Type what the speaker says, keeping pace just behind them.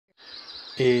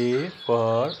A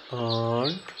for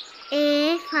ant.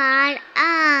 A for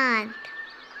ant.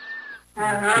 B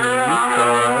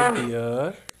for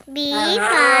deer. B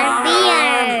for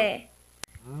bear.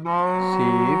 C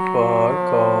for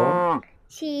cow.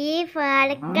 C for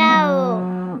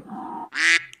cow.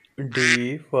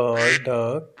 D for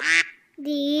duck.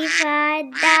 D for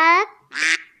duck.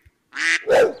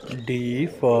 D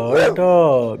for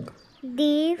dog.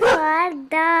 D for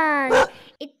dog.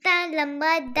 इतना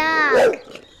लंबा dog.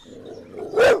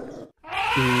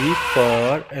 E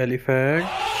for elephant.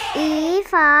 E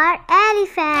for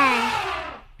elephant.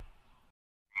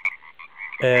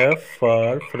 F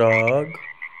for frog.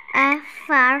 F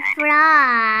for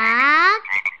frog.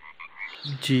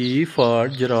 G for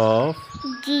giraffe.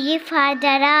 G for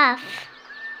giraffe.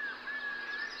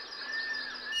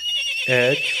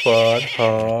 H for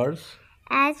horse.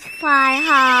 H for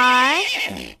horse.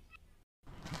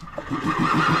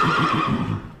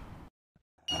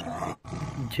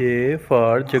 J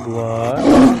for jaguar.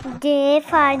 J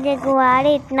for jaguar.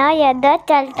 इतना ज़्यादा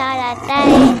चलता रहता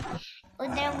है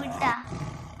उधर उल्टा.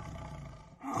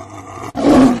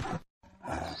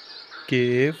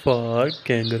 K for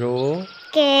kangaroo.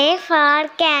 K for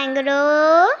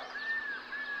kangaroo.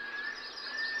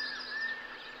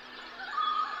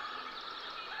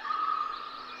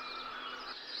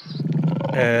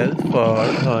 L for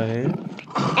lion.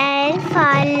 L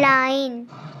for lion.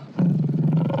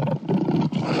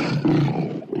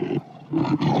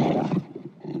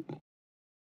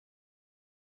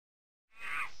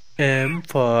 M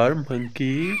for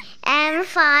monkey. M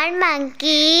for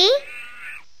monkey.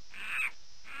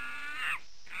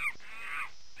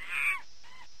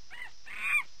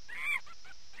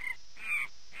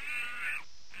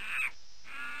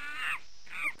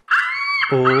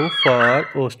 O for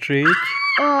ostrich.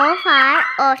 O for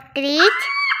ostrich.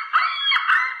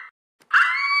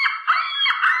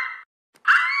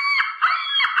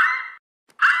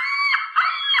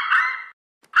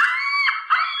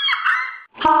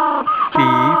 P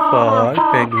for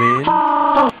penguin.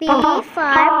 P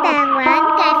for penguin.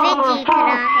 कैसे चीख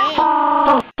रहा है?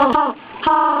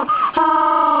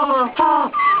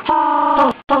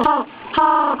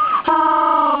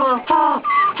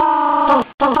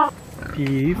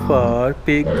 P for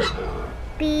pig.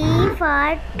 P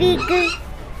for pig.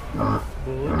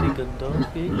 बहुत ही गंदा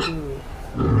pig.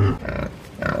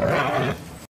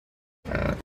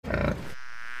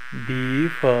 B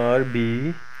for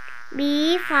bee. B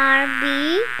for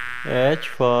bee. H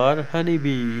for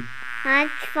honeybee.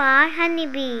 H for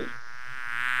honeybee.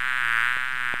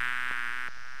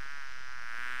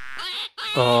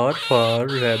 R for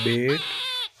rabbit.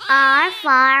 R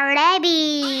for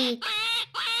rabbit.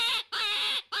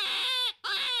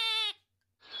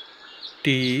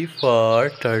 T for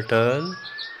turtle.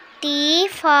 T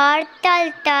for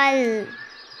turtle.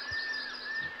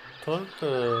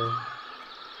 Turtle.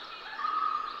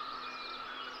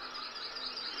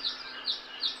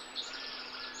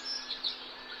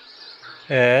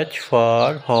 H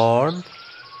for horn.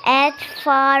 H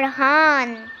for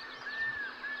horn.